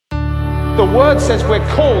The word says we're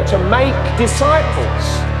called to make disciples.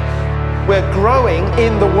 We're growing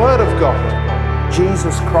in the word of God.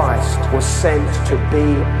 Jesus Christ was sent to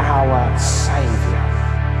be our Savior.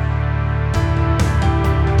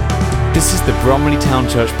 This is the Bromley Town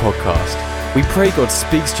Church podcast. We pray God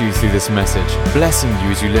speaks to you through this message, blessing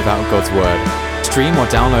you as you live out God's word. Stream or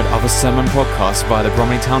download other sermon podcasts via the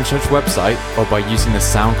Bromley Town Church website or by using the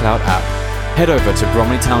SoundCloud app. Head over to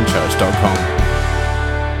bromleytownchurch.com.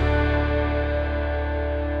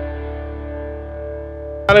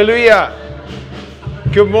 Hallelujah.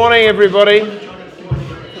 Good morning, everybody.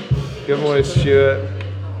 Good morning, Stuart.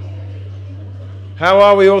 How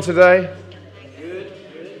are we all today?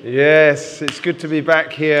 Yes, it's good to be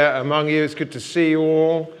back here among you. It's good to see you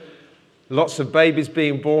all. Lots of babies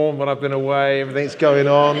being born while I've been away. Everything's going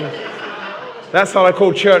on. That's what I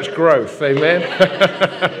call church growth, amen?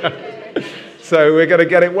 So we're going to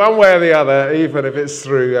get it one way or the other, even if it's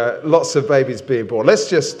through lots of babies being born. Let's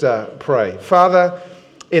just pray. Father,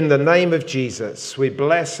 in the name of Jesus, we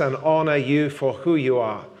bless and honor you for who you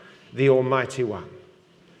are, the Almighty One.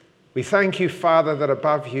 We thank you, Father, that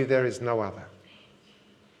above you there is no other.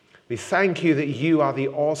 We thank you that you are the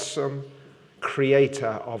awesome creator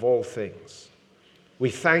of all things. We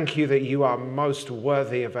thank you that you are most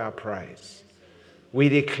worthy of our praise. We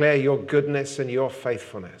declare your goodness and your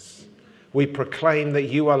faithfulness. We proclaim that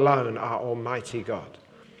you alone are Almighty God.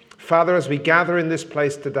 Father, as we gather in this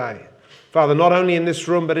place today, Father, not only in this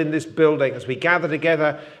room but in this building, as we gather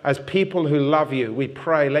together as people who love you, we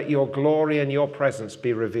pray, let your glory and your presence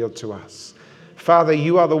be revealed to us. Father,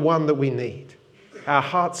 you are the one that we need. Our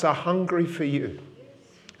hearts are hungry for you.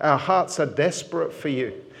 Our hearts are desperate for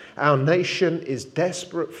you. Our nation is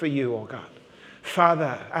desperate for you, oh God.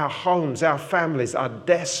 Father, our homes, our families are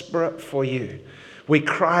desperate for you. We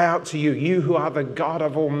cry out to you, you who are the God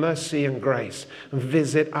of all mercy and grace,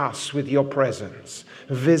 visit us with your presence.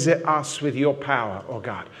 Visit us with your power, oh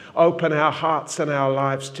God. Open our hearts and our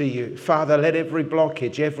lives to you. Father, let every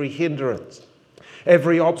blockage, every hindrance,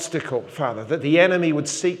 every obstacle, Father, that the enemy would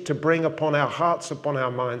seek to bring upon our hearts, upon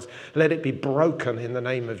our minds, let it be broken in the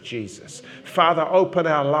name of Jesus. Father, open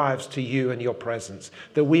our lives to you and your presence,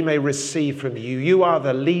 that we may receive from you. You are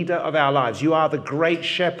the leader of our lives. You are the great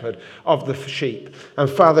shepherd of the sheep. And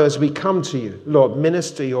Father, as we come to you, Lord,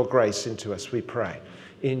 minister your grace into us, we pray.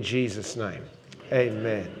 In Jesus' name,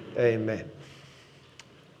 amen. Amen.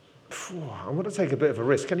 I want to take a bit of a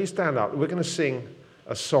risk. Can you stand up? We're going to sing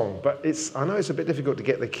a song, but I know it's a bit difficult to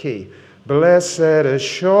get the key. Blessed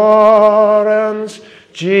assurance,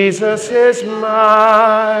 Jesus is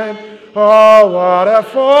mine. Oh, what a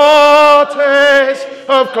foretaste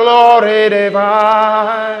of glory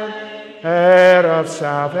divine. Heir of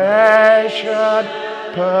salvation,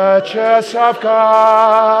 purchase of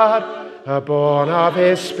God, born of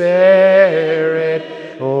his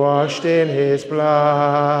Spirit, washed in his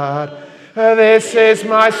blood. This is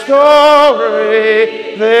my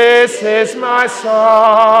story, this is my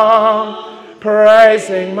song,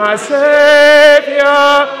 praising my Savior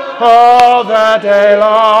all the day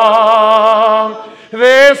long.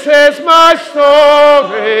 This is my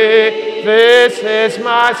story, this is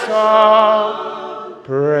my song,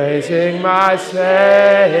 praising my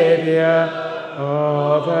Savior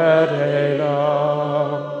all the day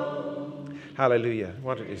long. Hallelujah.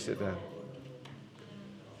 Why don't you sit down?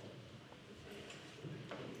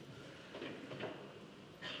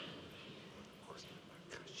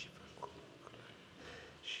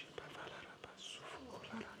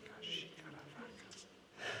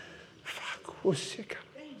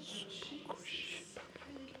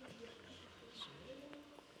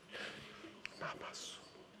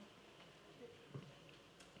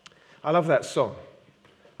 I love that song.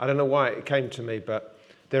 I don't know why it came to me, but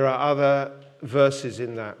there are other verses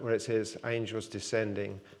in that where it says, angels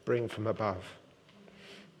descending, bring from above.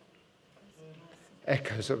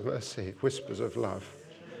 Echoes of mercy, whispers of love.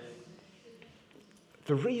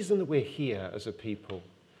 The reason that we're here as a people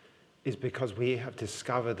is because we have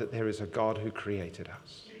discovered that there is a God who created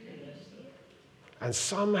us. And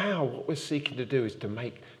somehow what we're seeking to do is to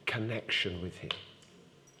make connection with him.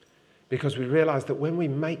 Because we realize that when we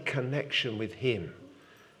make connection with him,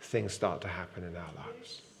 things start to happen in our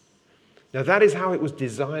lives. Now that is how it was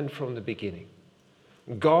designed from the beginning.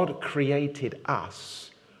 God created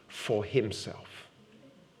us for himself,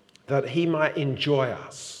 that he might enjoy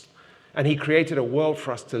us. And he created a world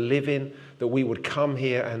for us to live in, that we would come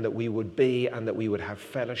here and that we would be and that we would have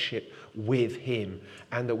fellowship with him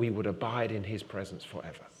and that we would abide in his presence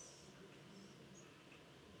forever.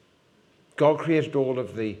 God created all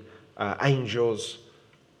of the angels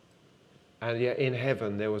And yet in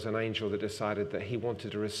heaven there was an angel that decided that he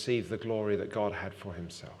wanted to receive the glory that God had for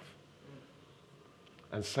himself.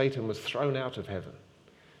 And Satan was thrown out of heaven.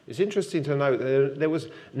 It's interesting to note that there was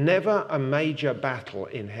never a major battle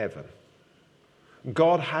in heaven.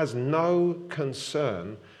 God has no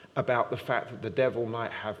concern about the fact that the devil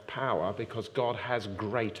might have power because God has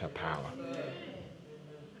greater power.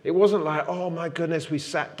 It wasn't like, oh my goodness, we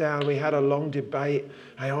sat down, we had a long debate,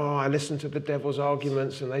 and I listened to the devil's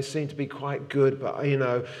arguments and they seem to be quite good, but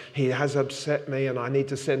he has upset me and I need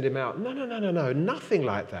to send him out. No, nothing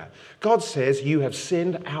like that. God says, you have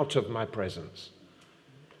sinned out of my presence.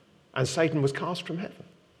 And Satan was cast from heaven.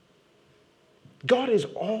 God is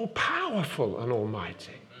all powerful and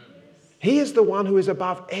almighty. He is the one who is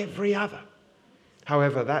above every other.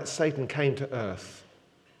 However, that Satan came to earth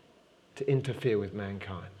to interfere with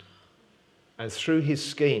mankind. And through his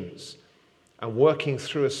schemes and working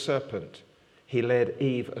through a serpent, he led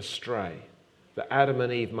Eve astray, that Adam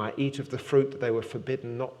and Eve might eat of the fruit that they were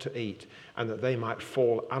forbidden not to eat, and that they might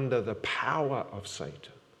fall under the power of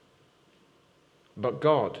Satan. But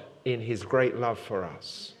God, in his great love for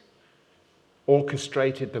us,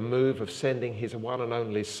 orchestrated the move of sending his one and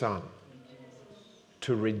only Son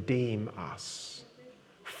to redeem us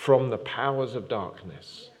from the powers of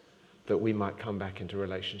darkness, that we might come back into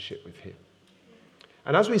relationship with him.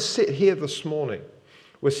 And as we sit here this morning,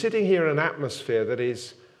 we're sitting here in an atmosphere that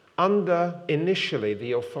is under initially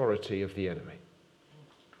the authority of the enemy.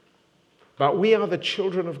 But we are the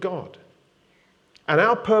children of God. And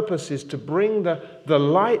our purpose is to bring the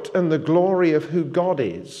light and the glory of who God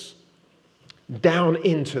is down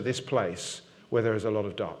into this place where there is a lot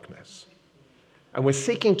of darkness. And we're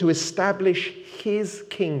seeking to establish his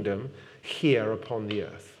kingdom here upon the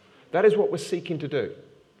earth. That is what we're seeking to do.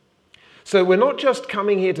 So we're not just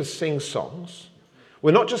coming here to sing songs.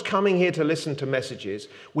 We're not just coming here to listen to messages.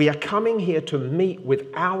 We are coming here to meet with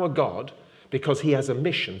our God because he has a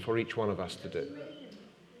mission for each one of us to do.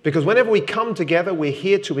 Because whenever we come together, we're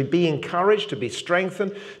here to be encouraged, to be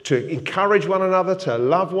strengthened, to encourage one another, to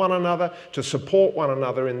love one another, to support one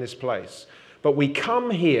another in this place. But we come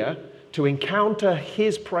here to encounter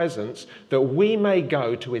his presence that we may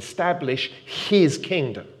go to establish his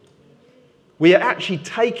kingdom. We are actually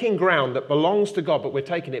taking ground that belongs to God, but we're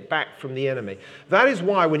taking it back from the enemy. That is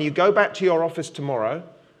why when you go back to your office tomorrow,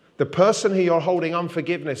 the person who you're holding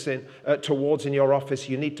unforgiveness towards in your office,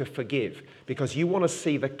 you need to forgive, because you want to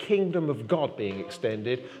see the kingdom of God being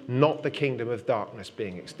extended, not the kingdom of darkness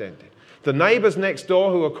being extended. The neighbors next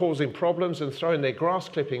door who are causing problems and throwing their grass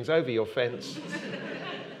clippings over your fence,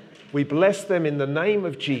 we bless them in the name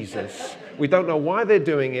of Jesus. We don't know why they're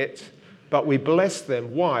doing it, but we bless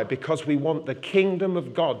them. Why? Because we want the kingdom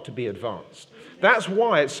of God to be advanced. That's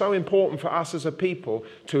why it's so important for us as a people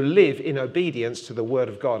to live in obedience to the word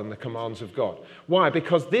of God and the commands of God. Why?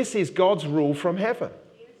 Because this is God's rule from heaven.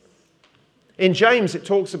 In James, it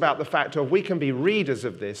talks about the fact of we can be readers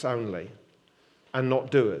of this only and not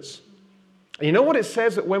doers. And you know what it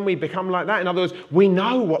says that when we become like that? In other words, we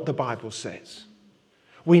know what the Bible says.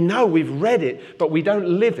 We know, we've read it, but we don't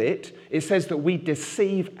live it. It says that we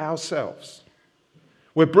deceive ourselves.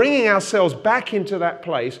 We're bringing ourselves back into that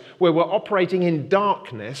place where we're operating in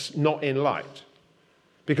darkness, not in light.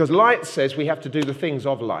 Because light says we have to do the things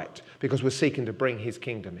of light, because we're seeking to bring his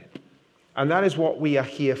kingdom in. And that is what we are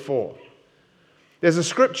here for. There's a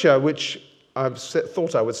scripture which I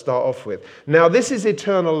thought I would start off with. Now, this is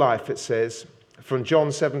eternal life, it says, from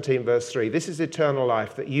John 17, verse 3. This is eternal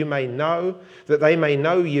life, that you may know, that they may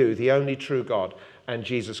know you, the only true God, and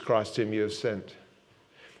Jesus Christ whom you have sent.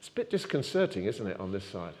 It's a bit disconcerting, isn't it, on this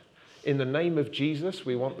side? In the name of Jesus,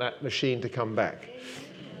 we want that machine to come back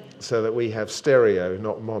so that we have stereo,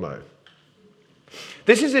 not mono.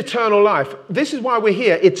 This is eternal life. This is why we're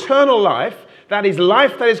here. Eternal life, that is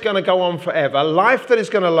life that is going to go on forever, life that is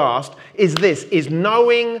going to last, is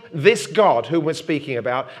knowing this God whom we're speaking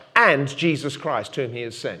about and Jesus Christ whom he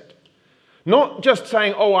has sent. Not just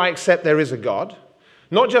saying, oh, I accept there is a God.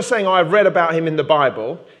 Not just saying, oh, I've read about him in the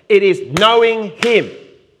Bible. It is knowing him.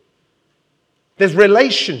 There's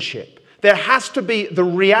relationship. There has to be the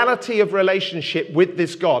reality of relationship with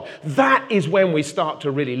this God. That is when we start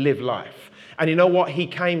to really live life. And you know what? He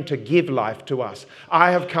came to give life to us.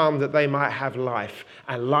 I have come that they might have life,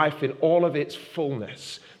 and life in all of its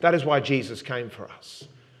fullness. That is why Jesus came for us.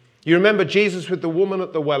 You remember Jesus with the woman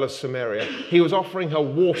at the well of Samaria. He was offering her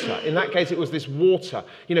water. In that case, it was this water.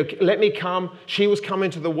 Let me come. She was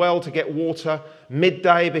coming to the well to get water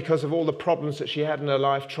midday because of all the problems that she had in her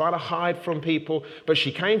life, trying to hide from people. But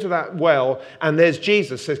she came to that well, and there's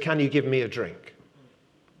Jesus says, can you give me a drink?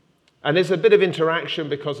 And there's a bit of interaction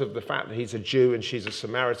because of the fact that he's a Jew and she's a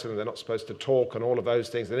Samaritan and they're not supposed to talk and all of those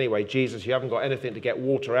things. Anyway, Jesus, you haven't got anything to get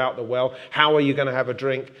water out the well. How are you going to have a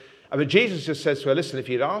drink? I mean, Jesus just says to her, listen, if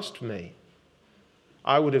you'd asked me,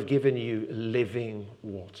 I would have given you living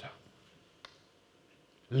water.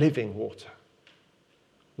 Living water.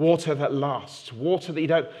 Water that lasts. Water that you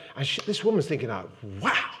don't... And this woman's thinking, oh,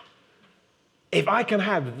 wow, if I can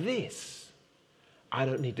have this, I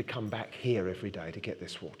don't need to come back here every day to get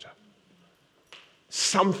this water.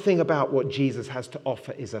 Something about what Jesus has to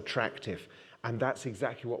offer is attractive. And that's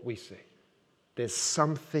exactly what we see. There's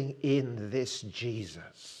something in this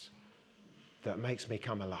Jesus that makes me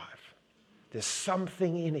come alive. There's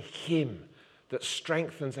something in him that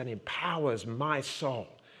strengthens and empowers my soul.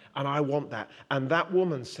 And I want that. And that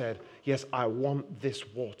woman said, yes, I want this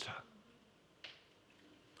water.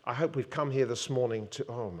 I hope we've come here this morning to,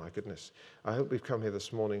 oh my goodness. I hope we've come here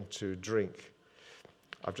this morning to drink.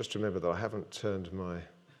 I've just remembered that I haven't turned my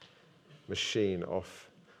machine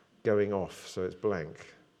going off, so it's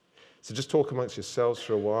blank. So just talk amongst yourselves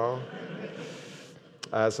for a while.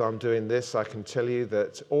 As I'm doing this, I can tell you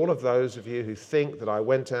that all of those of you who think that I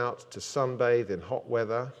went out to sunbathe in hot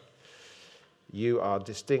weather, you are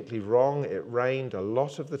distinctly wrong. It rained a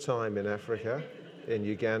lot of the time in Africa, in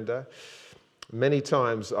Uganda. Many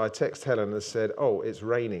times I text Helen and said, oh, it's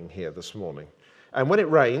raining here this morning. And when it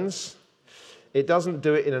rains, it doesn't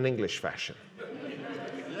do it in an English fashion.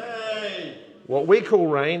 Yay! What we call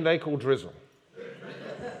rain, they call drizzle.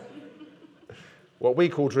 What we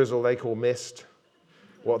call drizzle, they call mist.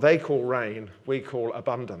 What they call rain, we call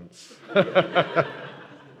abundance.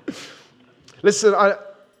 Listen,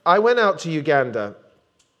 I went out to Uganda.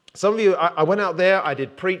 Some of you, I went out there, I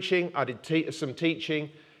did preaching, I did some teaching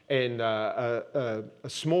in a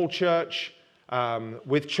small church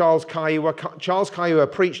with Charles Kaiua. Charles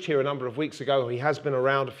Kaiua preached here a number of weeks ago. He has been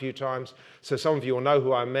around a few times, so some of you will know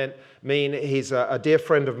who I mean. He's a dear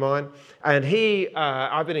friend of mine. And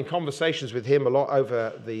I've been in conversations with him a lot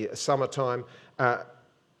over the summertime.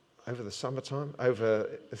 Over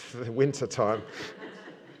the winter time.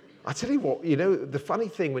 I tell you what, the funny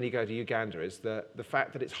thing when you go to Uganda is the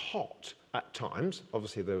fact that it's hot at times.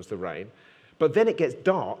 Obviously there was the rain. But then it gets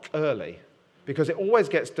dark early because it always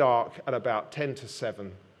gets dark at about 10 to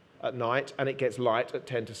 7 at night and it gets light at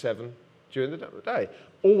 10 to 7 during the day.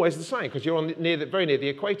 Always the same because you're very near the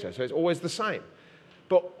equator, so it's always the same.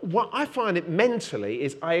 But what I find it mentally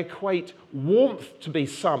is I equate warmth to be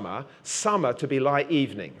summer to be light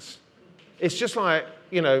evenings. It's just like,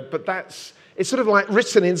 but it's sort of like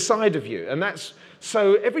written inside of you. And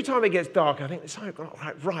so every time it gets dark, I think there's something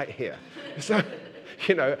not right here. So,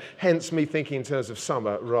 hence me thinking in terms of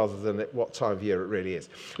summer rather than what time of year it really is.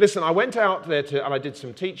 Listen, I went out there and I did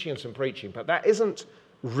some teaching and some preaching, but that isn't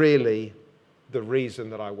really the reason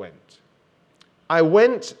that I went. I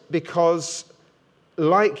went because,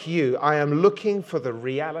 like you, I am looking for the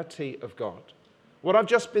reality of God. What I've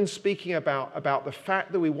just been speaking about the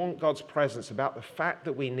fact that we want God's presence, about the fact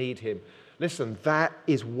that we need him. Listen, that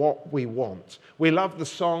is what we want. We love the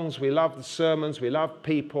songs, we love the sermons, we love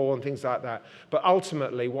people and things like that. But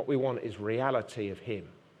ultimately, what we want is reality of him.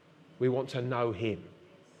 We want to know him.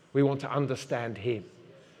 We want to understand him.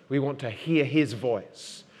 We want to hear his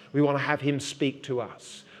voice. We want to have him speak to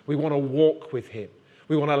us. We want to walk with him.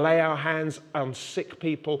 We want to lay our hands on sick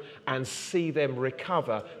people and see them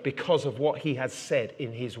recover because of what he has said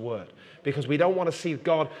in his word. Because we don't want to see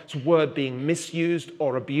God's word being misused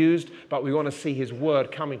or abused, but we want to see his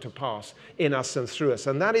word coming to pass in us and through us.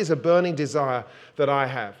 And that is a burning desire that I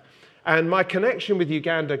have. And my connection with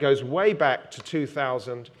Uganda goes way back to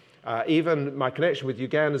 2000. Even my connection with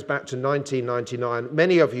Uganda is back to 1999.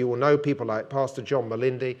 Many of you will know people like Pastor John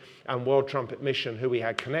Malindi and World Trumpet Mission, who we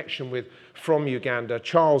had connection with from Uganda.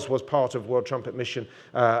 Charles was part of World Trumpet Mission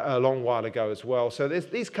a long while ago as well. So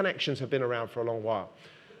these connections have been around for a long while.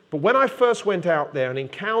 But when I first went out there and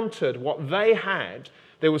encountered what they had,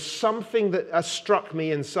 there was something that struck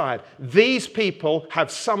me inside. These people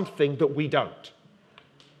have something that we don't.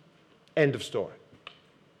 End of story.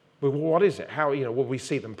 Well, what is it? How, we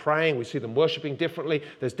see them praying, we see them worshiping differently,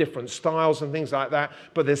 there's different styles and things like that,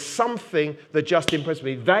 but there's something that just impressed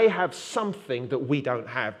me. They have something that we don't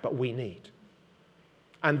have, but we need.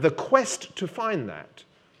 And the quest to find that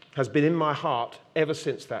has been in my heart ever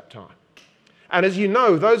since that time. And as you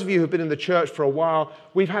know, those of you who've been in the church for a while,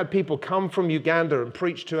 we've had people come from Uganda and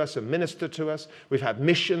preach to us and minister to us. We've had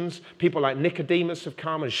missions. People like Nicodemus have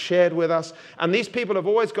come and shared with us. And these people have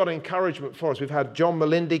always got encouragement for us. We've had John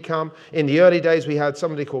Malindi come. In the early days, we had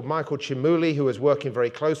somebody called Michael Chimuli, who was working very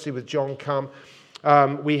closely with John, come.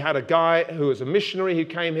 We had a guy who was a missionary who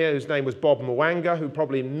came here, whose name was Bob Mwanga, who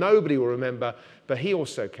probably nobody will remember, but he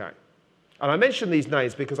also came. And I mention these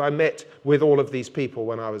names because I met with all of these people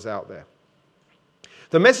when I was out there.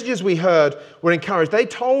 The messages we heard were encouraged. They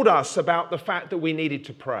told us about the fact that we needed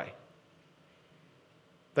to pray.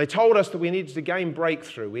 They told us that we needed to gain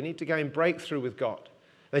breakthrough. We need to gain breakthrough with God.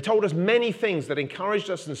 They told us many things that encouraged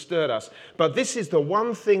us and stirred us. But this is the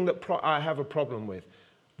one thing that I have a problem with.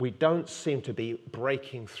 We don't seem to be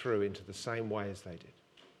breaking through into the same way as they did.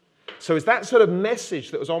 So it's that sort of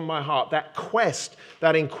message that was on my heart, that quest,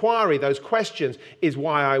 that inquiry, those questions is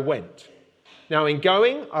why I went. Now, in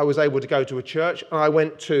going, I was able to go to a church, and I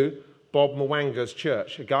went to Bob Mwanga's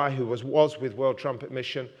church, a guy who was with World Trumpet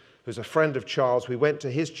Mission, who's a friend of Charles. We went to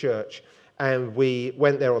his church, and we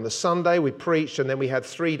went there on the Sunday, we preached, and then we had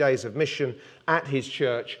 3 days of mission at his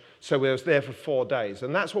church, so we was there for 4 days.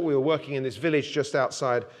 And that's what we were working in this village just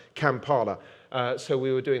outside Kampala. So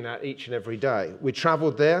we were doing that each and every day. We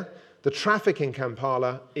traveled there. The traffic in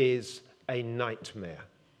Kampala is a nightmare.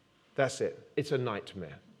 That's it. It's a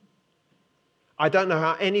nightmare. I don't know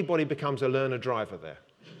how anybody becomes a learner driver there.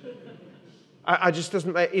 I just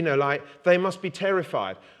doesn't make, they must be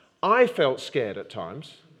terrified. I felt scared at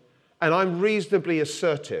times, and I'm reasonably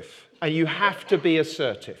assertive, and you have to be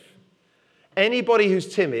assertive. Anybody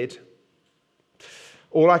who's timid,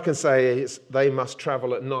 all I can say is they must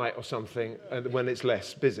travel at night or something when it's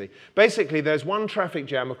less busy. Basically, there's one traffic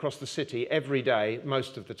jam across the city every day,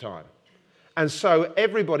 most of the time. And so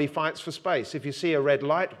everybody fights for space. If you see a red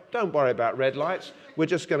light, don't worry about red lights. We're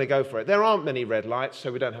just going to go for it. There aren't many red lights,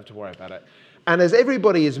 so we don't have to worry about it. And as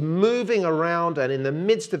everybody is moving around and in the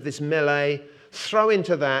midst of this melee, throw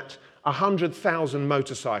into that 100,000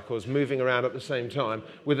 motorcycles moving around at the same time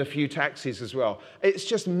with a few taxis as well. It's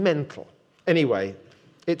just mental. Anyway,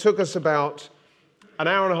 it took us about an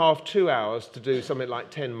hour and a half, 2 hours to do something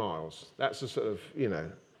like 10 miles. That's a sort of,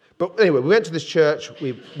 But anyway, we went to this church.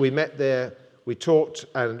 We met there. We talked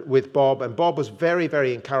with Bob, and Bob was very,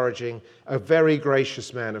 very encouraging, a very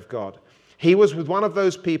gracious man of God. He was with one of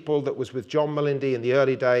those people that was with John Malindi in the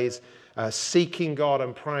early days, seeking God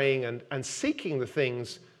and praying and seeking the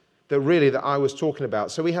things that I was talking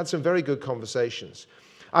about. So we had some very good conversations.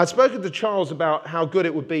 I'd spoken to Charles about how good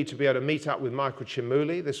it would be to be able to meet up with Michael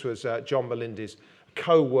Chimuli. This was John Malindi's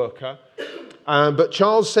co-worker. But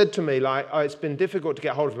Charles said to me, it's been difficult to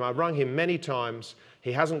get hold of him. I've rung him many times.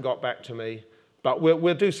 He hasn't got back to me, but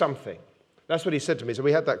we'll do something. That's what he said to me. So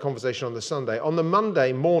we had that conversation on the Sunday. On the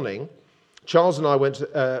Monday morning, Charles and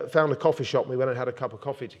I found a coffee shop. We went and had a cup of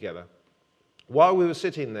coffee together. While we were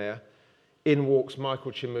sitting there, in walks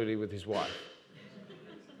Michael Chimuli with his wife.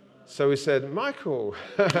 So we said, Michael,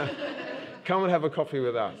 come and have a coffee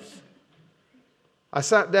with us. I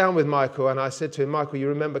sat down with Michael and I said to him, Michael, you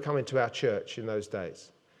remember coming to our church in those days?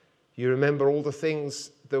 You remember all the things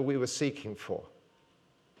that we were seeking for?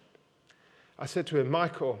 I said to him,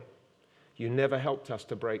 Michael, you never helped us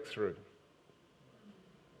to break through.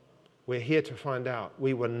 We're here to find out.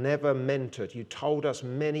 We were never mentored. You told us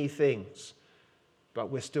many things, but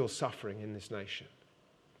we're still suffering in this nation.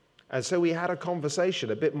 And so we had a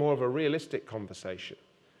conversation, a bit more of a realistic conversation,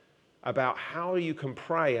 about how you can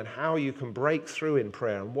pray and how you can break through in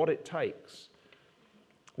prayer and what it takes.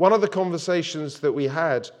 One of the conversations that we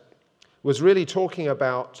had was really talking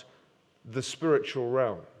about the spiritual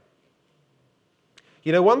realm.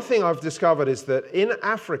 One thing I've discovered is that in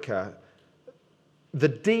Africa, the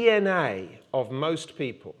DNA of most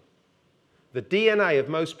people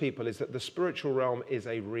is that the spiritual realm is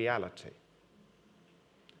a reality.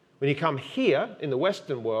 When you come here in the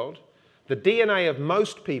Western world, the DNA of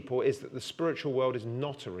most people is that the spiritual world is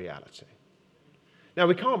not a reality. Now,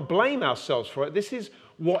 we can't blame ourselves for it. This is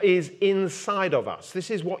what is inside of us.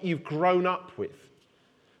 This is what you've grown up with.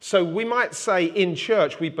 So we might say in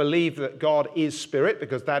church we believe that God is spirit,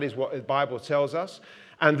 because that is what the Bible tells us.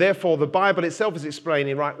 And therefore the Bible itself is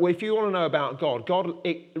explaining, right, well, if you want to know about God, God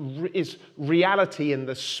is reality in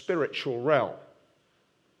the spiritual realm.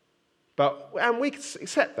 And we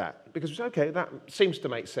accept that because, okay, that seems to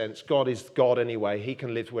make sense. God is God anyway. He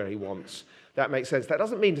can live where he wants. That makes sense. That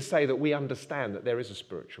doesn't mean to say that we understand that there is a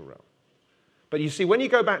spiritual realm. But you see, when you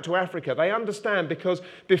go back to Africa, they understand because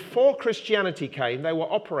before Christianity came, they were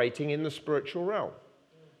operating in the spiritual realm.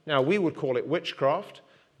 Now, we would call it witchcraft,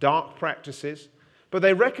 dark practices, but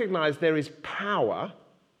they recognize there is power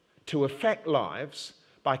to affect lives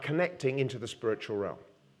by connecting into the spiritual realm.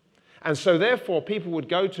 And so therefore people would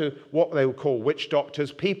go to what they would call witch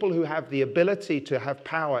doctors, people who have the ability to have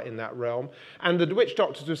power in that realm. And the witch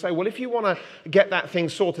doctors would say, well, if you want to get that thing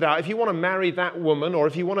sorted out, if you want to marry that woman, or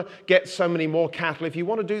if you want to get so many more cattle, if you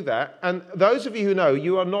want to do that, and those of you who know,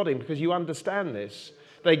 you are nodding because you understand this.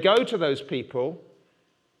 They go to those people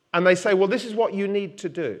and they say, well, this is what you need to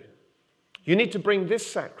do. You need to bring this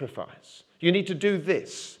sacrifice. You need to do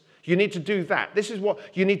this. You need to do that. This is what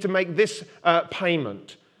you need to make this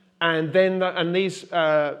payment. And then,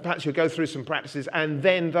 perhaps you'll go through some practices, and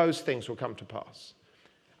then those things will come to pass.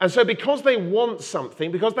 And so because they want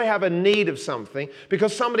something, because they have a need of something,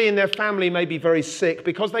 because somebody in their family may be very sick,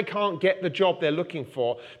 because they can't get the job they're looking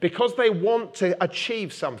for, because they want to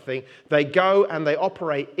achieve something, they go and they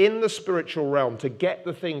operate in the spiritual realm to get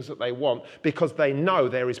the things that they want, because they know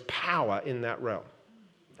there is power in that realm.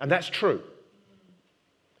 And that's true.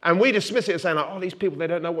 And we dismiss it as saying, oh, these people, they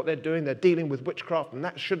don't know what they're doing. They're dealing with witchcraft, and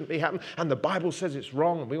that shouldn't be happening. And the Bible says it's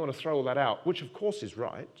wrong, and we want to throw all that out, which of course is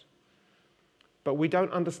right. But we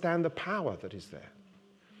don't understand the power that is there.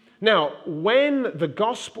 Now, when the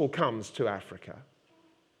gospel comes to Africa,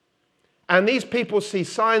 and these people see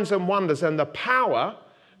signs and wonders and the power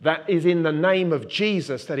that is in the name of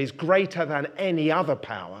Jesus that is greater than any other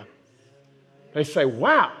power, they say,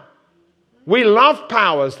 wow, we love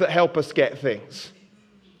powers that help us get things.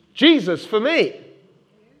 Jesus for me.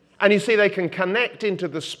 And you see, they can connect into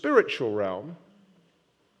the spiritual realm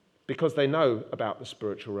because they know about the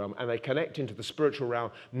spiritual realm, and they connect into the spiritual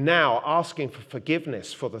realm now asking for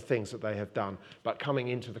forgiveness for the things that they have done, but coming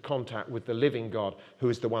into the contact with the living God who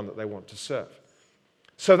is the one that they want to serve.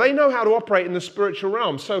 So they know how to operate in the spiritual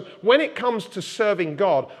realm. So when it comes to serving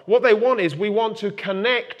God, what they want is, we want to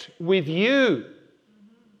connect with you.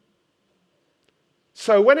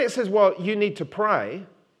 So when it says, well, you need to pray,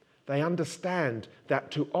 they understand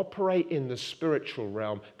that to operate in the spiritual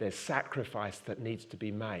realm, there's sacrifice that needs to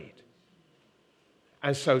be made.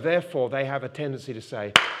 And so therefore, they have a tendency to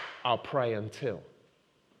say, I'll pray until.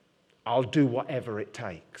 I'll do whatever it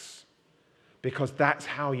takes. Because that's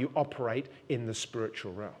how you operate in the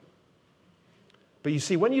spiritual realm. But you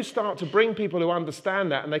see, when you start to bring people who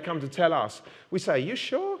understand that and they come to tell us, we say, are you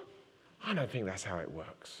sure? I don't think that's how it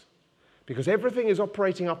works. Because everything is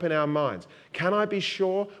operating up in our minds. Can I be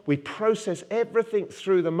sure? We process everything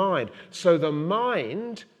through the mind. So the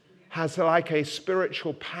mind has like a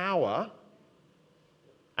spiritual power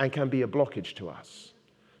and can be a blockage to us.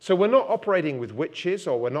 So we're not operating with witches,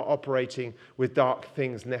 or we're not operating with dark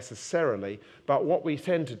things necessarily, but what we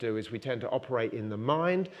tend to do is we tend to operate in the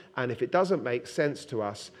mind, and if it doesn't make sense to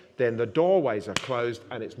us, then the doorways are closed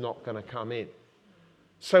and it's not going to come in.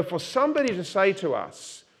 So for somebody to say to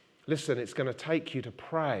us, listen, it's going to take you to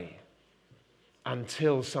pray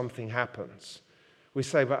until something happens. We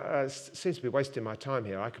say, but it seems to be wasting my time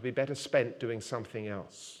here. I could be better spent doing something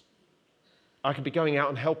else. I could be going out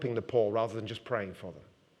and helping the poor rather than just praying for them.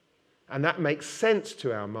 And that makes sense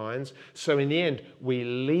to our minds. So in the end, we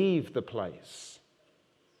leave the place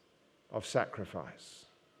of sacrifice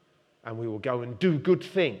and we will go and do good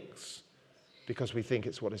things because we think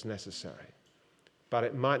it's what is necessary. But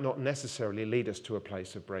it might not necessarily lead us to a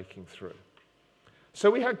place of breaking through.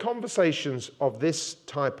 So we had conversations of this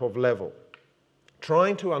type of level,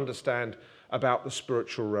 trying to understand about the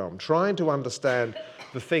spiritual realm, trying to understand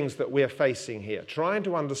the things that we're facing here, trying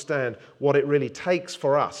to understand what it really takes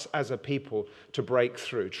for us as a people to break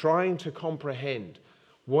through, trying to comprehend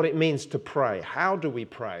what it means to pray. How do we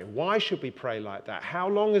pray? Why should we pray like that? How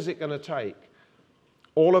long is it going to take?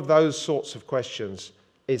 All of those sorts of questions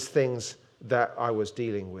is things that I was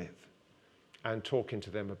dealing with and talking to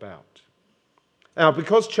them about. Now,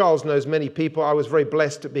 because Charles knows many people, I was very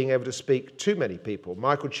blessed at being able to speak to many people.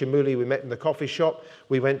 Michael Chimuli, we met in the coffee shop.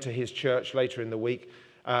 We went to his church later in the week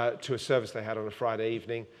to a service they had on a Friday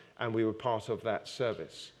evening, and we were part of that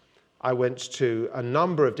service. I went to a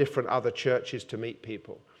number of different other churches to meet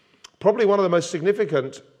people. Probably one of the most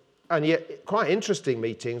significant and yet quite interesting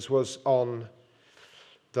meetings was on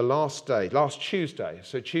the last Tuesday,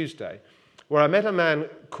 where I met a man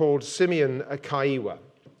called Simeon Kaiwa.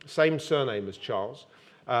 Same surname as Charles,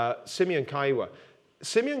 Simeon Kaiwa.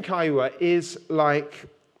 Simeon Kaiwa is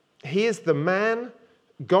he is the man,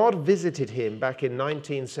 God visited him back in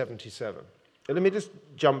 1977. And let me just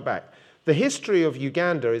jump back. The history of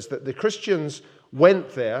Uganda is that the Christians went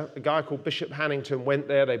there, a guy called Bishop Hannington went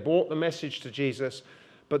there, they brought the message to Jesus,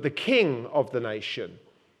 but the king of the nation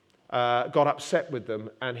got upset with them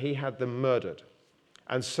and he had them murdered.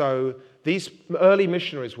 And so these early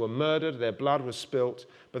missionaries were murdered, their blood was spilt,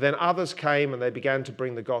 but then others came and they began to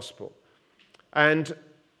bring the gospel. And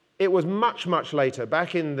it was much, much later,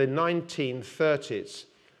 back in the 1930s,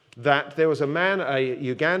 that there was a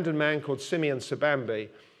Ugandan man called Simeon Sabambi,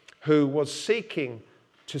 who was seeking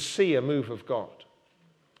to see a move of God.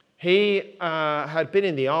 He had been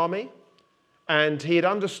in the army, and he had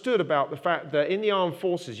understood about the fact that in the armed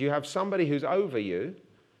forces you have somebody who's over you,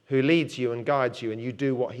 who leads you and guides you, and you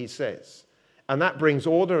do what he says. And that brings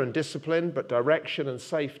order and discipline, but direction and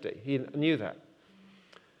safety. He knew that.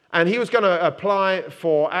 And he was going to apply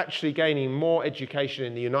for actually gaining more education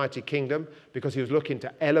in the United Kingdom because he was looking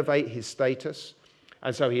to elevate his status.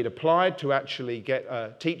 And so he'd applied to actually get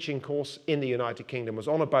a teaching course in the United Kingdom, was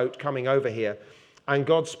on a boat coming over here, and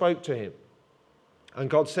God spoke to him. And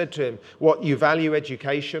God said to him, "What, you value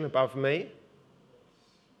education above me?"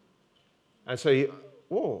 And so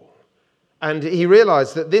whoa. And he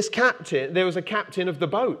realized that there was a captain of the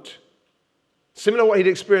boat. Similar to what he'd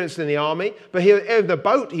experienced in the army, but in the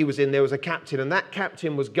boat he was in, there was a captain, and that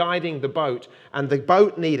captain was guiding the boat, and the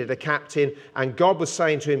boat needed a captain, and God was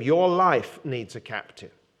saying to him, "Your life needs a captain."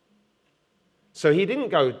 So he didn't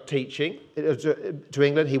go teaching to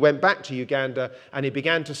England. He went back to Uganda, and he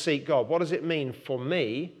began to seek God. What does it mean for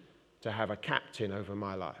me to have a captain over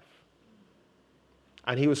my life?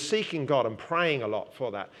 And he was seeking God and praying a lot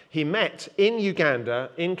for that. He met in Uganda,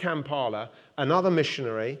 in Kampala, another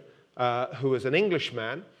missionary who was an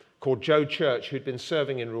Englishman called Joe Church, who'd been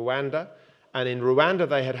serving in Rwanda. And in Rwanda,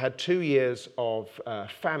 they had had 2 years of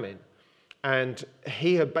famine. And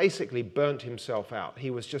he had basically burnt himself out. He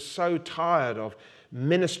was just so tired of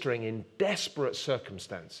ministering in desperate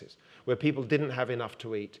circumstances where people didn't have enough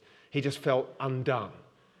to eat. He just felt undone.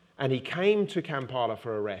 And he came to Kampala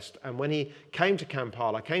for a rest. And when he came to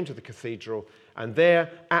Kampala, came to the cathedral, and there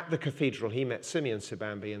at the cathedral, he met Simeon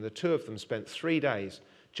Sabambi, and the two of them spent 3 days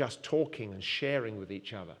just talking and sharing with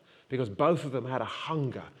each other because both of them had a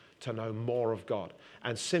hunger to know more of God.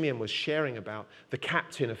 And Simeon was sharing about the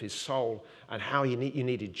captain of his soul and how you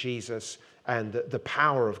needed Jesus and the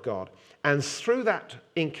power of God. And through that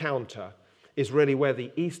encounter is really where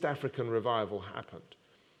the East African revival happened.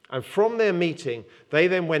 And from their meeting, they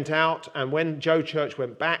then went out, and when Joe Church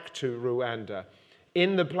went back to Rwanda,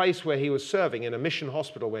 in the place where he was serving, in a mission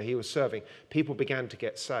hospital where he was serving, people began to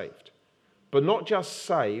get saved. But not just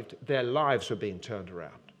saved, their lives were being turned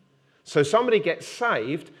around. So somebody gets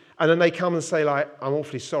saved, and then they come and say, like, "I'm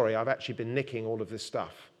awfully sorry, I've actually been nicking all of this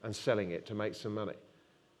stuff and selling it to make some money."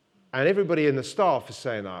 And everybody in the staff is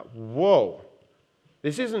saying, like, "Whoa,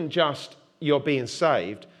 this isn't just you're being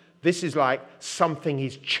saved, this is like something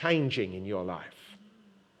is changing in your life."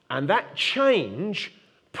 And that change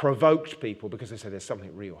provoked people because they said, "There's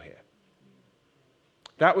something real here."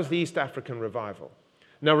 That was the East African revival.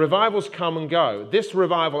 Now, revivals come and go. This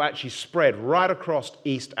revival actually spread right across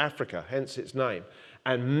East Africa, hence its name.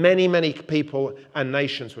 And many, many people and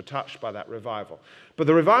nations were touched by that revival. But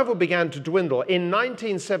the revival began to dwindle. In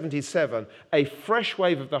 1977, a fresh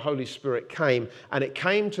wave of the Holy Spirit came, and it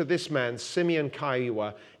came to this man, Simeon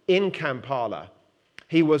Kaiwa, in Kampala.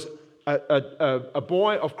 He was a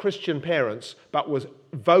boy of Christian parents, but was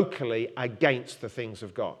vocally against the things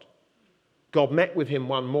of God. God met with him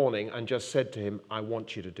one morning and just said to him, "I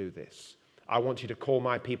want you to do this. I want you to call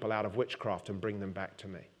my people out of witchcraft and bring them back to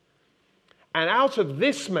me." And out of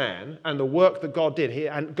this man and the work that God did,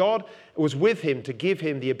 and God was with him to give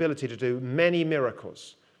him the ability to do many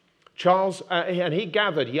miracles. And he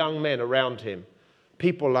gathered young men around him,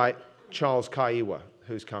 people like Charles Kaiwa,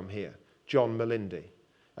 who's come here, John Malindi,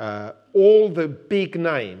 all the big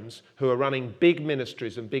names who are running big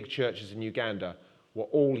ministries and big churches in Uganda were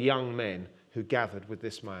all young men who gathered with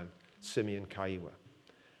this man, Simeon Kaiwa.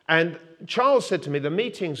 And Charles said to me, the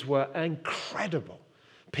meetings were incredible.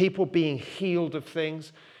 People being healed of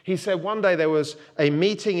things. He said one day there was a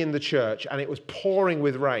meeting in the church and it was pouring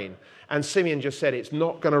with rain. And Simeon just said, "It's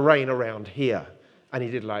not going to rain around here." And he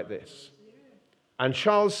did like this. And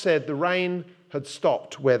Charles said the rain had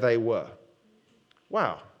stopped where they were.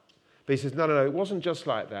 Wow. But he says, no, it wasn't just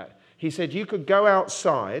like that. He said you could go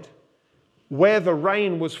outside where the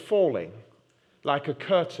rain was falling like a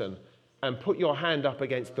curtain and put your hand up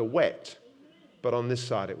against the wet, but on this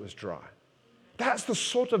side it was dry. That's the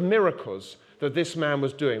sort of miracles that this man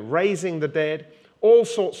was doing, raising the dead. All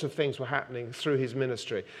sorts of things were happening through his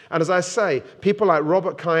ministry. And as I say, people like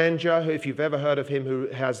Robert Kayanja, who, if you've ever heard of him, who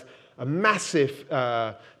has a massive,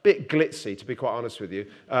 bit glitzy, to be quite honest with you,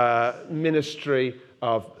 ministry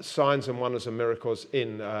of signs and wonders and miracles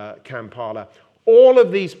in Kampala. All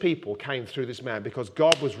of these people came through this man because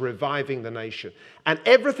God was reviving the nation. And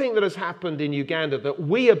everything that has happened in Uganda that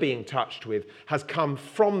we are being touched with has come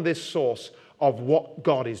from this source of what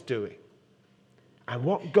God is doing. And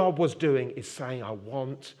what God was doing is saying, I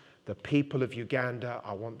want the people of Uganda.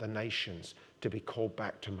 I want the nations to be called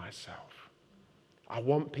back to myself. I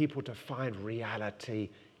want people to find reality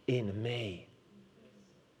in me.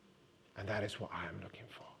 And that is what I am looking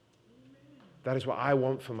for. That is what I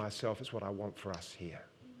want for myself. It's what I want for us here.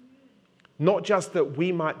 Not just that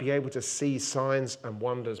we might be able to see signs and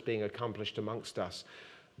wonders being accomplished amongst us.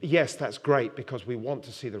 Yes, that's great because we want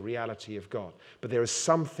to see the reality of God. But there is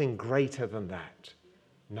something greater than that.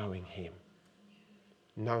 Knowing Him.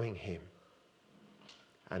 Knowing Him.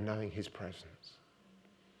 And knowing His presence.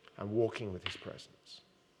 And walking with His presence.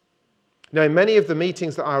 Now, in many of the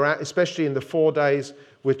meetings that I was at, especially in the 4 days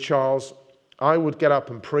with Charles, I would get up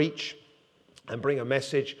and preach and bring a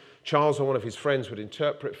message. Charles or one of his friends would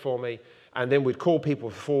interpret for me, and then we'd call people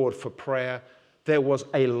forward for prayer. There was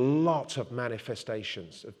a lot of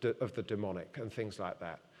manifestations of the demonic and things like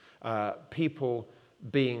that. People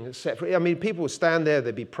being set free. I mean, people would stand there,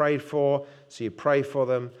 they'd be prayed for, so you pray for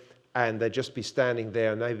them, and they'd just be standing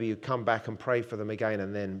there, and maybe you'd come back and pray for them again,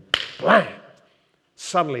 and then blam!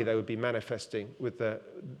 Suddenly they would be manifesting with the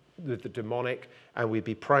demonic, and we'd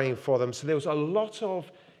be praying for them. So there was a lot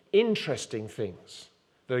of interesting things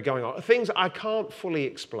that are going on, things I can't fully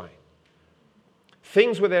explain.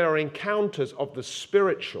 Things where there are encounters of the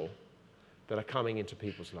spiritual that are coming into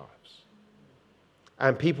people's lives.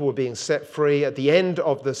 And people were being set free. At the end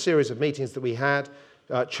of the series of meetings that we had,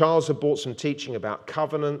 Charles had brought some teaching about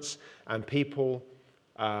covenants, and people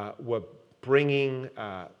were bringing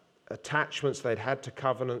attachments they'd had to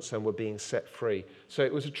covenants and were being set free. So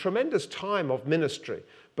it was a tremendous time of ministry.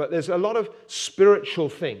 But there's a lot of spiritual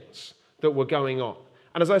things that were going on.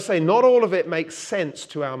 And as I say, not all of it makes sense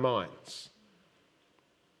to our minds.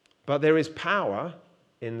 But there is power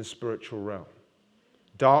in the spiritual realm.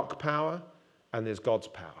 Dark power, and there's God's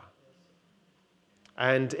power.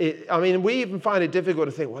 And we even find it difficult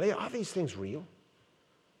to think, well, are these things real?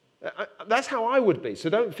 That's how I would be. So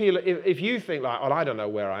don't feel, if you think like, I don't know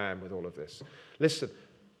where I am with all of this. Listen,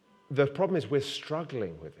 the problem is we're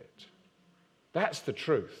struggling with it. That's the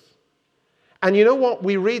truth. And you know what?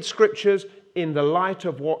 We read scriptures in the light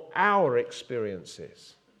of what our experience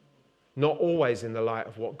is, not always in the light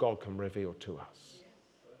of what God can reveal to us.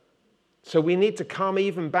 So we need to come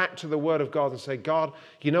even back to the Word of God and say, God,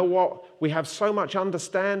 you know what? We have so much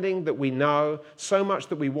understanding that we know, so much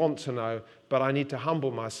that we want to know, but I need to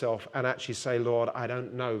humble myself and actually say, Lord, I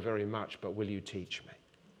don't know very much, but will you teach me?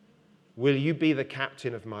 Will you be the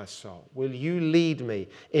captain of my soul? Will you lead me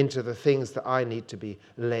into the things that I need to be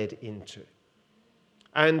led into?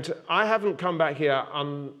 And I haven't come back here,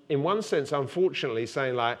 in one sense, unfortunately,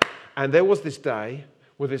 saying like, and there was this day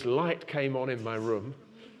where this light came on in my room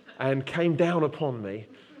and came down upon me,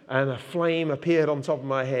 and a flame appeared on top of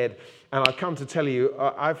my head, and I've come to tell you,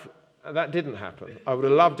 that didn't happen. I would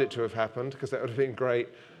have loved it to have happened, because that would have been great,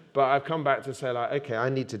 but I've come back to say, like, okay, I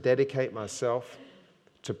need to dedicate myself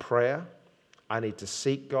to prayer. I need to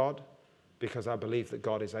seek God, because I believe that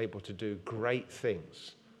God is able to do great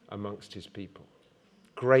things amongst His people.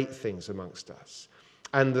 Great things amongst us.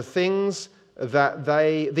 And the things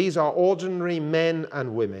that these are ordinary men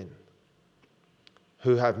and women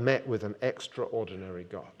who have met with an extraordinary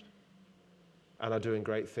God and are doing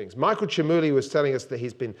great things. Michael Chimuli was telling us that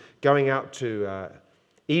he's been going out to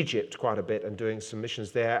Egypt quite a bit and doing some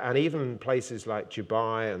missions there, and even places like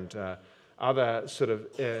Dubai and other sort of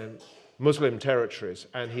Muslim territories,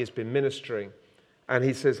 and he's been ministering. And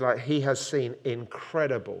he says, like, he has seen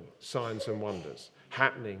incredible signs and wonders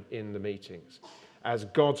happening in the meetings as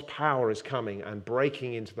God's power is coming and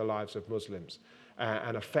breaking into the lives of Muslims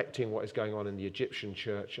and affecting what is going on in the Egyptian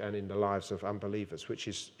church and in the lives of unbelievers, which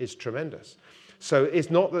is tremendous. So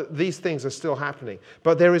it's not that these things are still happening,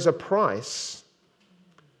 but there is a price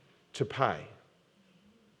to pay.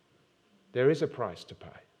 There is a price to pay.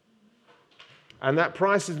 And that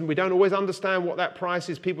price is, we don't always understand what that price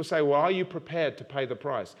is. People say, well, are you prepared to pay the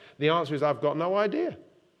price? The answer is, I've got no idea.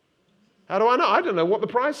 How do I know? I don't know what the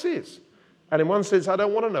price is. And in one sense, I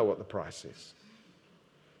don't want to know what the price is,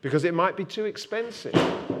 because it might be too expensive.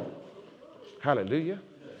 Hallelujah.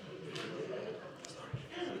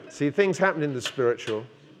 See, things happen in the spiritual.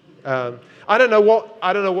 I don't know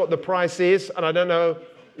what the price is, and I don't know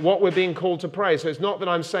what we're being called to pray. So it's not that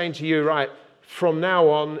I'm saying to you, right, from now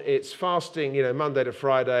on, it's fasting, Monday to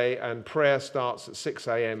Friday, and prayer starts at 6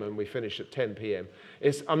 a.m. and we finish at 10 p.m.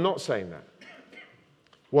 I'm not saying that.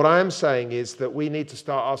 What I am saying is that we need to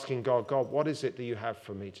start asking God, what is it that you have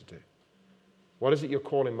for me to do? What is it you're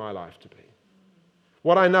calling my life to be?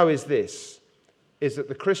 What I know is this, is that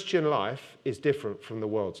the Christian life is different from the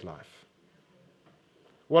world's life.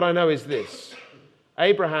 What I know is this,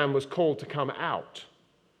 Abraham was called to come out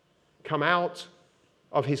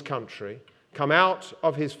of his country, come out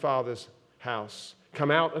of his father's house,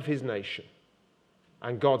 come out of his nation,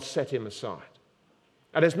 and God set him aside.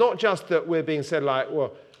 And it's not just that we're being said like,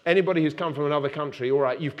 well, anybody who's come from another country, all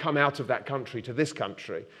right, you've come out of that country to this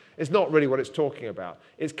country. It's not really what it's talking about.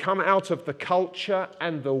 It's come out of the culture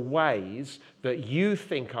and the ways that you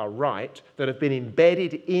think are right, that have been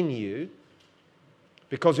embedded in you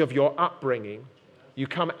because of your upbringing. You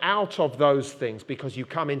come out of those things because you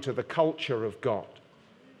come into the culture of God.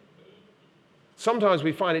 Sometimes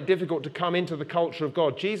we find it difficult to come into the culture of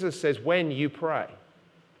God. Jesus says, when you pray.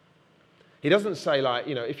 He doesn't say like,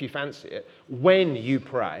 if you fancy it, when you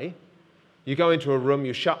pray, you go into a room,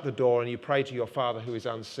 you shut the door, and you pray to your Father who is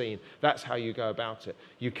unseen. That's how you go about it.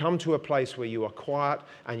 You come to a place where you are quiet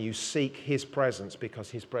and you seek his presence because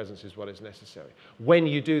his presence is what is necessary. When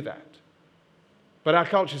you do that. But our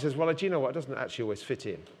culture says, well, do you know what? It doesn't actually always fit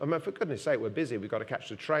in. I mean, for goodness sake, we're busy. We've got to catch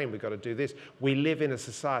the train. We've got to do this. We live in a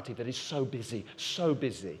society that is so busy, so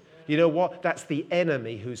busy. You know what? That's the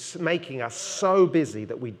enemy who's making us so busy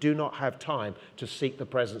that we do not have time to seek the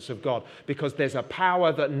presence of God, because there's a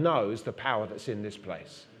power that knows the power that's in this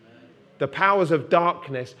place. The powers of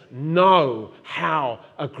darkness know how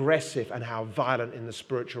aggressive and how violent in the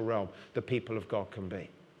spiritual realm the people of God can be.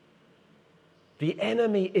 The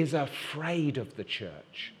enemy is afraid of the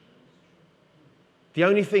church. The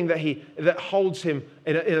only thing that holds him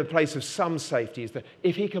in a place of some safety is that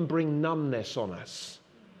if he can bring numbness on us,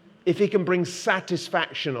 if he can bring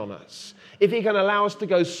satisfaction on us, if he can allow us to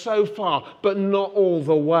go so far but not all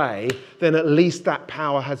the way, then at least that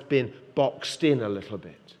power has been boxed in a little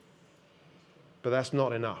bit. But that's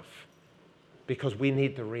not enough, because we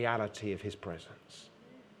need the reality of his presence.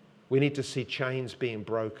 We need to see chains being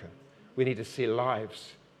broken. We need to see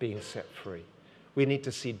lives being set free. We need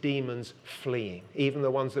to see demons fleeing, even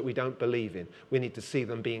the ones that we don't believe in. We need to see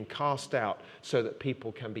them being cast out so that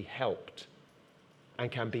people can be helped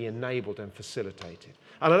and can be enabled and facilitated.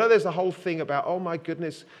 And I know there's a whole thing about, oh my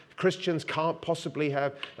goodness, Christians can't possibly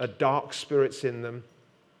have dark spirits in them.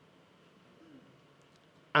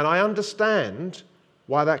 And I understand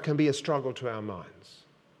why that can be a struggle to our minds.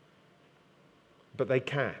 But they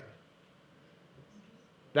can.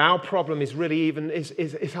 Our problem is really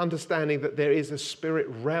is understanding that there is a spirit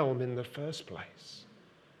realm in the first place.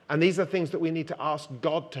 And these are things that we need to ask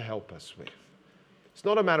God to help us with. It's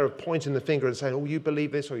not a matter of pointing the finger and saying, oh, you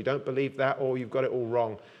believe this or you don't believe that, or you've got it all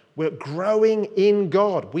wrong. We're growing in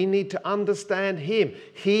God. We need to understand him.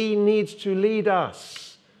 He needs to lead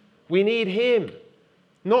us. We need him.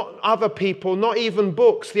 Not other people, not even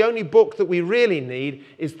books. The only book that we really need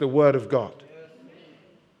is the Word of God.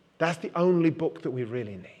 That's the only book that we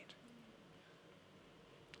really need.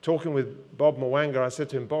 Talking with Bob Mwanga, I said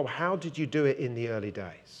to him, Bob, how did you do it in the early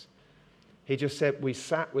days? He just said, we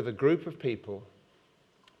sat with a group of people.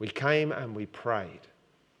 We came and we prayed.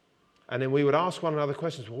 And then we would ask one another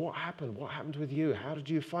questions. Well, what happened? What happened with you? How did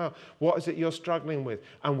you fail? What is it you're struggling with?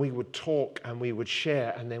 And we would talk and we would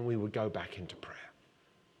share, and then we would go back into prayer.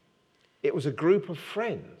 It was a group of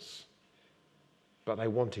friends, but they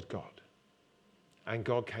wanted God. And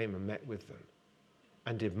God came and met with them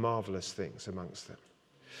and did marvelous things amongst them.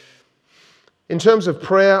 In terms of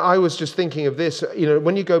prayer, I was just thinking of this.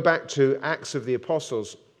 When you go back to Acts of the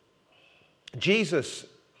Apostles, Jesus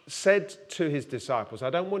said to his disciples,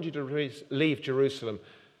 I don't want you to leave Jerusalem,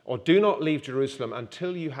 or do not leave Jerusalem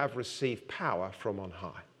until you have received power from on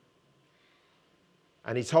high.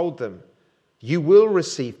 And he told them, you will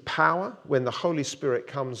receive power when the Holy Spirit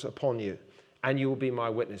comes upon you, and you will be my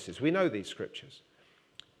witnesses. We know these scriptures.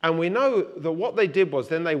 And we know that what they did was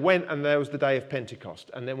then they went and there was the day of Pentecost,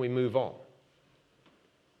 and then we move on.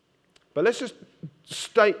 But let's just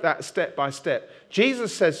state that step by step.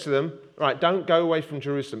 Jesus says to them, right, don't go away from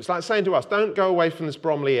Jerusalem. It's like saying to us, don't go away from this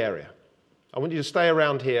Bromley area. I want you to stay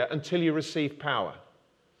around here until you receive power.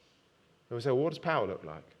 And we say, well, what does power look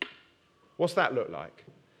like? What's that look like?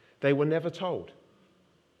 They were never told.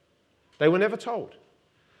 They were never told.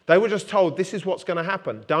 They were just told, this is what's going to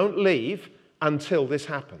happen. Don't leave until this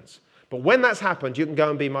happens. But when that's happened, you can go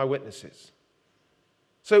and be my witnesses.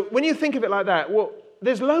 So when you think of it like that, well,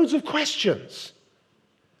 there's loads of questions.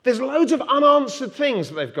 There's loads of unanswered things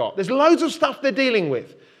that they've got. There's loads of stuff they're dealing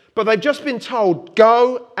with. But they've just been told,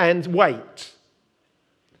 go and wait.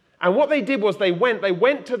 And what they did was they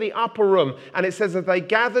went to the upper room, and it says that they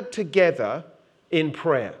gathered together in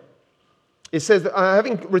prayer. It says that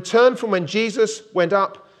having returned from when Jesus went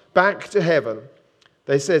up back to heaven,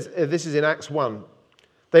 they says, this is in Acts 1,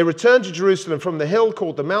 They returned to Jerusalem from the hill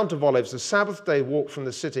called the Mount of Olives, a Sabbath day walk from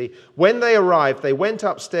the city. When they arrived, they went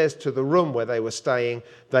upstairs to the room where they were staying.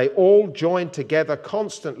 They all joined together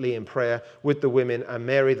constantly in prayer with the women and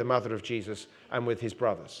Mary, the mother of Jesus, and with his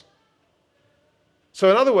brothers. So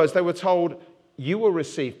in other words, they were told, you will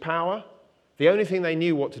receive power. The only thing they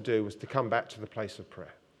knew what to do was to come back to the place of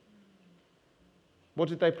prayer. What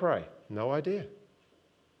did they pray? No idea.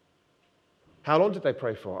 How long did they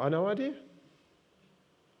pray for? I have no idea.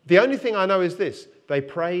 The only thing I know is this: they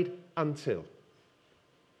prayed until.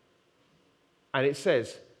 And it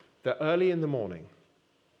says that early in the morning,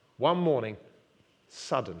 one morning,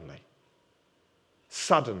 suddenly,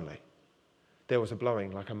 there was a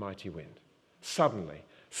blowing like a mighty wind.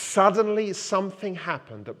 Suddenly something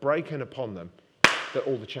happened that broke in upon them, that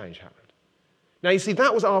all the change happened. Now you see,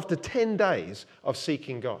 that was after 10 days of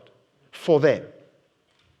seeking God for them.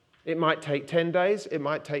 It might take 10 days, it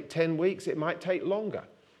might take 10 weeks, it might take longer.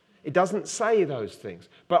 It doesn't say those things,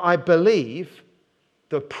 but I believe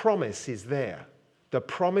the promise is there, the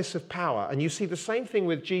promise of power. And you see the same thing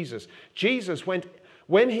with Jesus. Jesus went,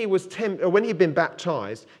 when he'd been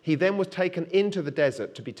baptized, he then was taken into the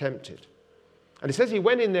desert to be tempted. And it says he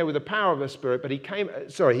went in there with the power of the Spirit, but he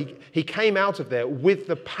came out of there with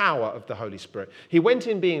the power of the Holy Spirit. He went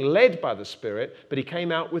in being led by the Spirit, but he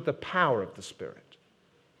came out with the power of the Spirit.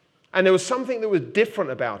 And there was something that was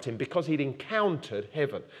different about him because he'd encountered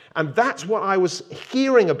heaven. And that's what I was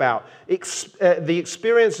hearing about, the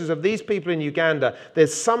experiences of these people in Uganda.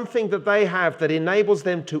 There's something that they have that enables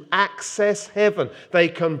them to access heaven. They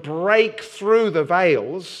can break through the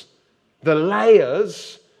veils, the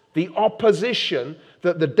layers, the opposition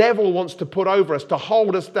that the devil wants to put over us to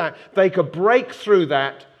hold us down. They could break through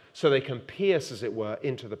that so they can pierce, as it were,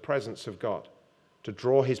 into the presence of God, to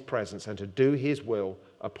draw his presence and to do his will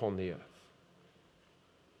upon the earth.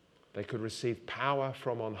 They could receive power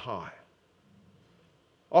from on high.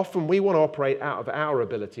 Often we want to operate out of our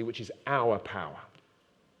ability, which is our power.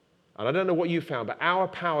 And I don't know what you found, but our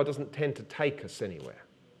power doesn't tend to take us anywhere.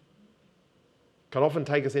 It can often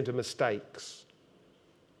take us into mistakes.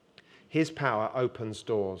 His power opens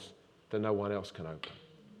doors that no one else can open.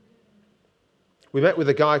 We met with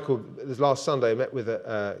a guy called, this last Sunday, I met with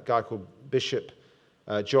a guy called Bishop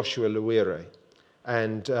Joshua Luwire.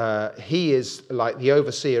 And he is like the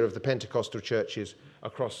overseer of the Pentecostal churches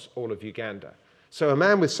across all of Uganda. So a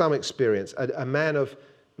man with some experience, a man of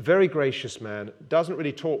very gracious man, doesn't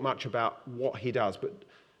really talk much about what he does, but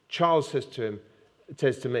Charles says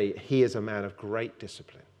to me, he is a man of great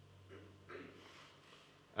discipline.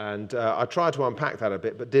 And I tried to unpack that a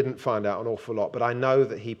bit, but didn't find out an awful lot. But I know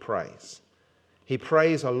that he prays. He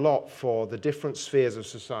prays a lot for the different spheres of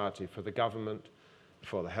society, for the government,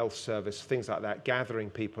 for the health service, things like that, gathering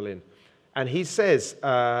people in. And he says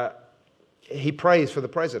he prays for the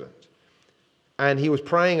president. And he was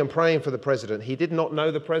praying and praying for the president. He did not know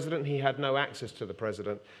the president. He had no access to the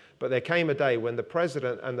president. But there came a day when the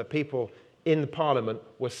president and the people in the parliament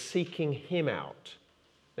were seeking him out.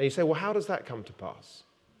 Now you say, well, how does that come to pass?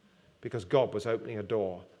 Because God was opening a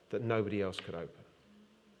door that nobody else could open.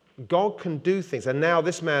 God can do things. And now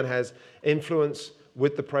this man has influence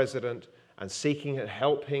with the president and seeking and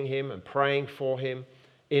helping him and praying for him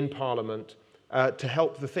in Parliament to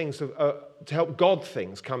help the things to help God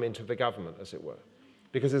things come into the government, as it were,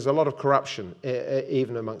 because there's a lot of corruption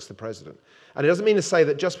even amongst the president. And it doesn't mean to say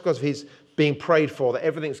that just because he's being prayed for that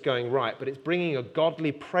everything's going right, but it's bringing a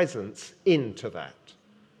godly presence into that,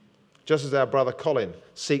 just as our brother Colin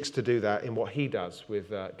seeks to do that in what he does with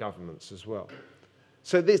governments as well.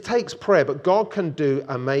 So it takes prayer, but God can do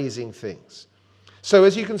amazing things. So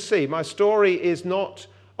as you can see, my story is not,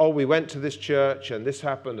 oh, we went to this church and this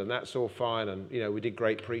happened and that's all fine and, we did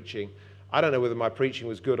great preaching. I don't know whether my preaching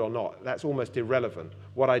was good or not. That's almost irrelevant.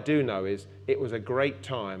 What I do know is it was a great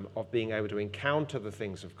time of being able to encounter the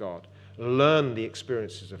things of God, learn the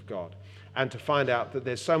experiences of God, and to find out that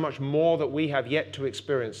there's so much more that we have yet to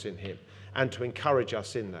experience in him, and to encourage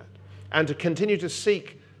us in that, and to continue to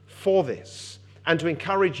seek for this, and to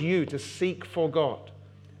encourage you to seek for God,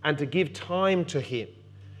 and to give time to him,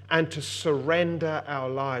 and to surrender our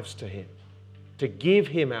lives to him, to give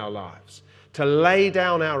him our lives, to lay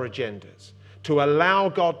down our agendas, to allow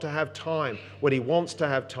God to have time when he wants to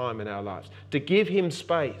have time in our lives, to give him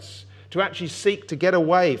space, to actually seek to get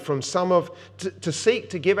away from to seek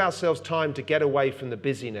to give ourselves time to get away from the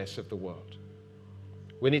busyness of the world.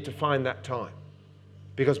 We need to find that time.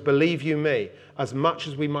 Because believe you me, as much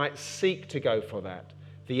as we might seek to go for that,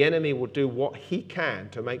 the enemy will do what he can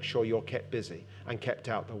to make sure you're kept busy and kept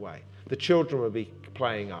out the way. The children will be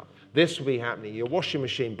playing up. This will be happening. Your washing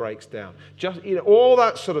machine breaks down. Just all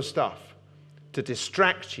that sort of stuff to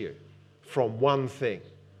distract you from one thing.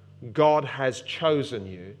 God has chosen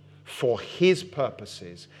you for His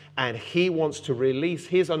purposes, and He wants to release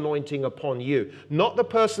His anointing upon you. Not the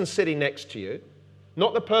person sitting next to you,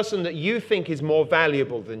 not the person that you think is more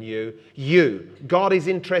valuable than you. You. God is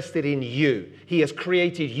interested in you. He has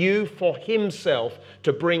created you for Himself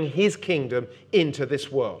to bring His kingdom into this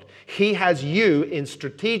world. He has you in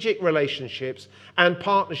strategic relationships and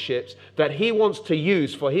partnerships that He wants to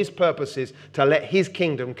use for His purposes to let His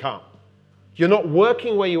kingdom come. You're not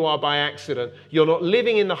working where you are by accident. You're not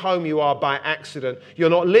living in the home you are by accident. You're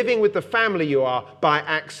not living with the family you are by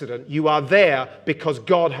accident. You are there because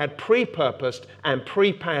God had pre-purposed and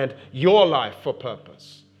pre-planned your life for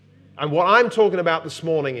purpose. And what I'm talking about this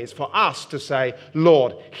morning is for us to say,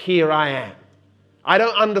 Lord, here I am. I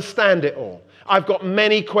don't understand it all. I've got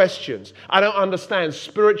many questions. I don't understand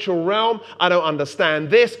spiritual realm. I don't understand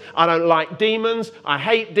this. I don't like demons. I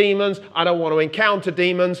hate demons. I don't want to encounter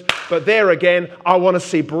demons. But there again, I want to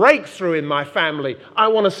see breakthrough in my family. I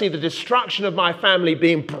want to see the destruction of my family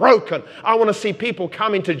being broken. I want to see people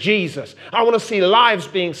coming to Jesus. I want to see lives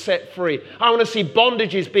being set free. I want to see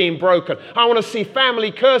bondages being broken. I want to see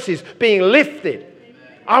family curses being lifted.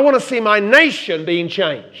 I want to see my nation being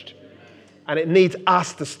changed. And it needs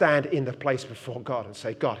us to stand in the place before God and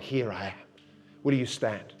say, God, here I am. Will you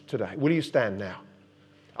stand today? Will you stand now?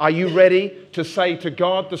 Are you ready to say to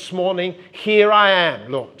God this morning, here I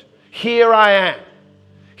am, Lord. Here I am.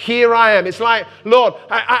 Here I am. It's like, Lord,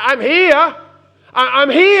 I'm here. I'm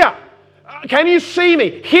here. Can you see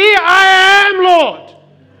me? Here I am, Lord.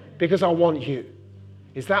 Because I want you.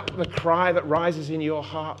 Is that the cry that rises in your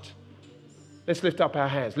heart? Let's lift up our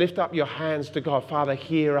hands. Lift up your hands to God. Father,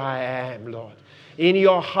 here I am, Lord. In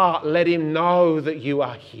your heart, let Him know that you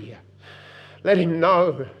are here. Let Him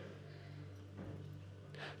know.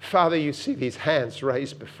 Father, you see these hands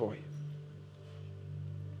raised before you.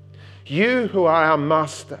 You who are our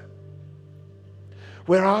Master,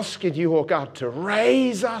 we're asking you, oh God, to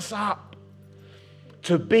raise us up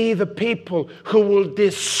to be the people who will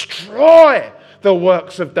destroy the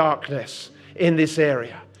works of darkness in this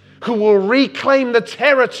area, who will reclaim the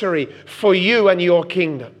territory for you and your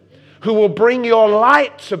kingdom, who will bring your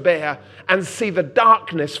light to bear and see the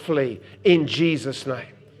darkness flee in Jesus'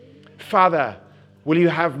 name. Father, will you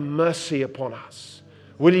have mercy upon us?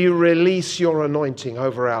 Will you release your anointing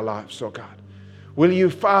over our lives, oh God? Will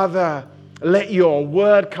you, Father, let your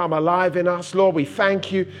word come alive in us. Lord, we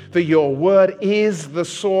thank you that your word is the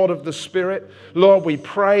sword of the Spirit. Lord, we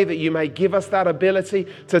pray that you may give us that ability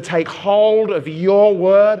to take hold of your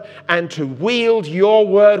word and to wield your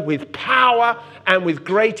word with power and with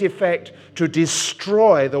great effect to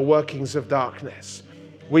destroy the workings of darkness.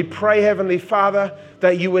 We pray, Heavenly Father,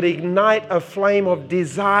 that you would ignite a flame of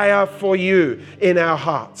desire for you in our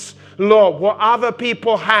hearts. Lord, what other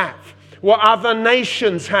people have, what other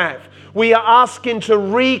nations have, we are asking to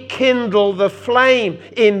rekindle the flame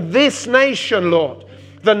in this nation, Lord.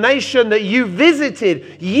 The nation that you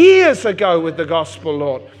visited years ago with the gospel,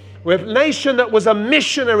 Lord. With a nation that was a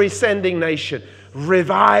missionary sending nation.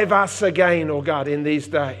 Revive us again, oh God, in these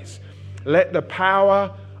days. Let the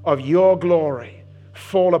power of your glory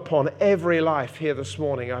fall upon every life here this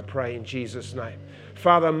morning, I pray in Jesus' name.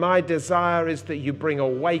 Father, my desire is that you bring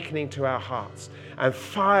awakening to our hearts and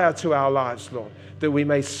fire to our lives, Lord, that we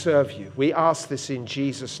may serve you. We ask this in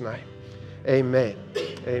Jesus' name. Amen.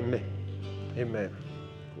 Amen. Amen.